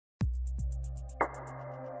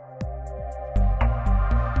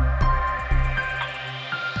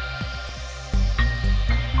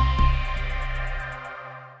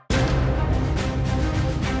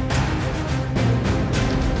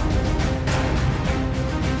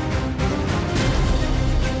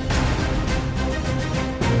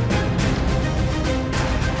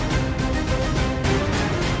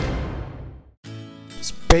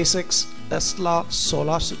SpaceX, Tesla,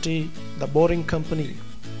 SolarCity, the Boring Company.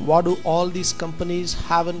 What do all these companies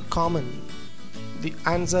have in common? The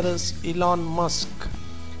answer is Elon Musk.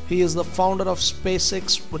 He is the founder of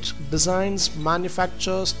SpaceX, which designs,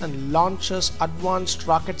 manufactures and launches advanced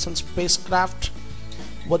rockets and spacecraft.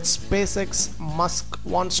 With SpaceX, Musk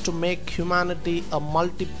wants to make humanity a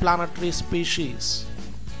multi-planetary species.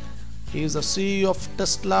 He is the CEO of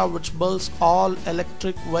Tesla, which builds all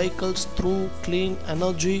electric vehicles through clean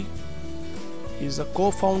energy. He is the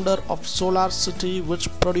co-founder of SolarCity, which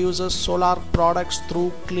produces solar products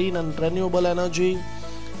through clean and renewable energy,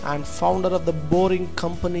 and founder of the Boring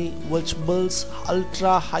Company, which builds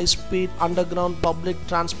ultra high-speed underground public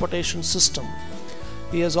transportation system.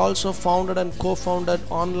 He has also founded and co-founded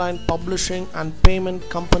online publishing and payment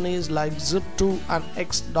companies like Zip2 and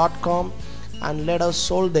X.com and later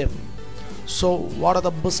sold them. So what are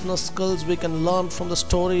the business skills we can learn from the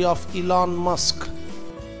story of Elon Musk?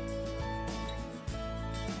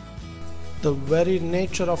 The very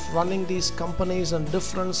nature of running these companies in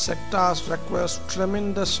different sectors requires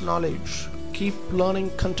tremendous knowledge. Keep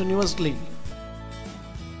learning continuously.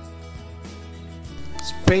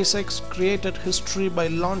 SpaceX created history by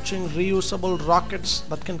launching reusable rockets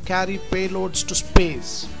that can carry payloads to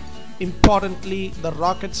space. Importantly, the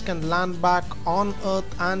rockets can land back on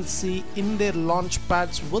Earth and sea in their launch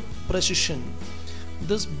pads with precision.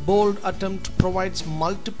 This bold attempt provides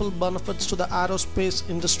multiple benefits to the aerospace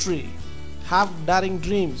industry. Have daring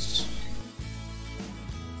dreams.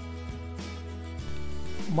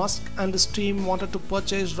 Musk and his team wanted to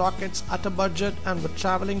purchase rockets at a budget and were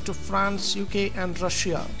traveling to France, UK and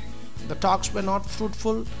Russia. The talks were not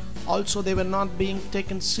fruitful, also they were not being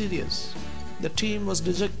taken serious. The team was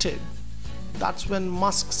dejected. That's when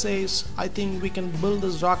Musk says, I think we can build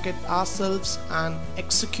this rocket ourselves, and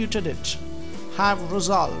executed it. Have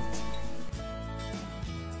resolve.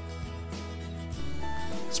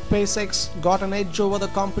 SpaceX got an edge over the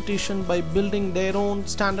competition by building their own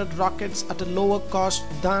standard rockets at a lower cost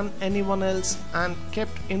than anyone else and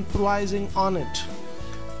kept improvising on it.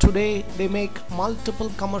 Today they make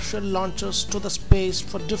multiple commercial launches to the space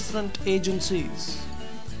for different agencies.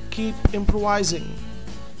 Keep improvising.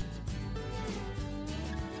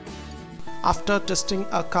 After testing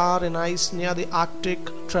a car in ice near the Arctic,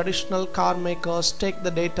 traditional car makers take the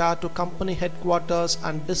data to company headquarters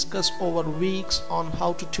and discuss over weeks on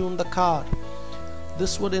how to tune the car.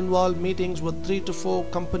 This would involve meetings with 3 to 4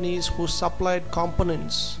 companies who supplied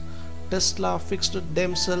components. Tesla fixed it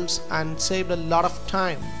themselves and saved a lot of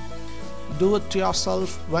time. Do it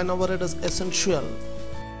yourself whenever it is essential.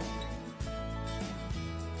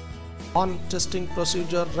 One testing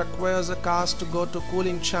procedure requires the cars to go to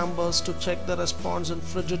cooling chambers to check the response in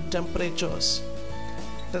frigid temperatures.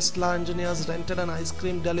 Tesla engineers rented an ice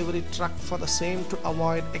cream delivery truck for the same to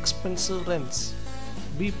avoid expensive rents.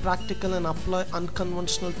 Be practical and apply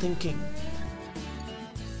unconventional thinking.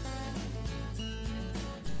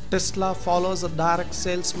 Tesla follows a direct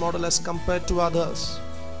sales model as compared to others.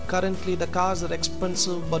 Currently the cars are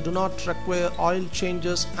expensive but do not require oil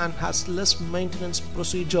changes and has less maintenance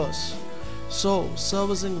procedures. So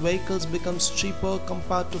servicing vehicles becomes cheaper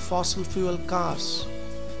compared to fossil fuel cars.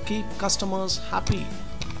 Keep customers happy.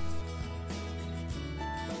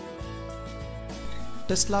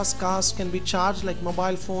 Tesla's cars can be charged like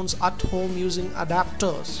mobile phones at home using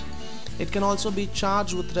adapters. It can also be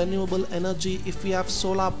charged with renewable energy if you have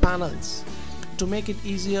solar panels. To make it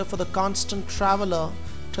easier for the constant traveler,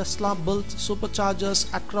 Tesla built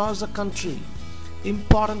superchargers across the country,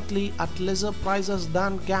 importantly at lesser prices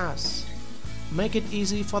than gas. Make it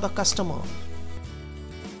easy for the customer.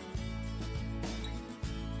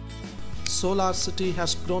 SolarCity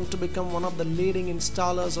has grown to become one of the leading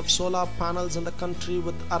installers of solar panels in the country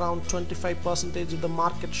with around 25% of the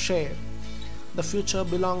market share. The future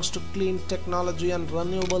belongs to clean technology and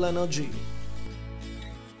renewable energy.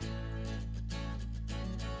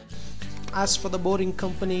 As for the Boring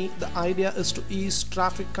Company, the idea is to ease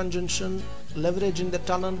traffic congestion, leveraging the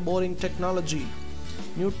tunnel boring technology.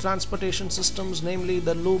 New transportation systems, namely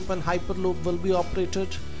the loop and hyperloop, will be operated.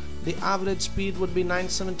 The average speed would be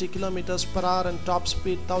 970 km per hour and top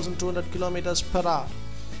speed 1200 km per hour.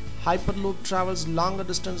 Hyperloop travels longer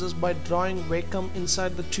distances by drawing vacuum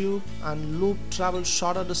inside the tube, and loop travels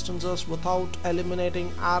shorter distances without eliminating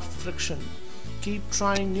air friction. Keep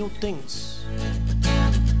trying new things.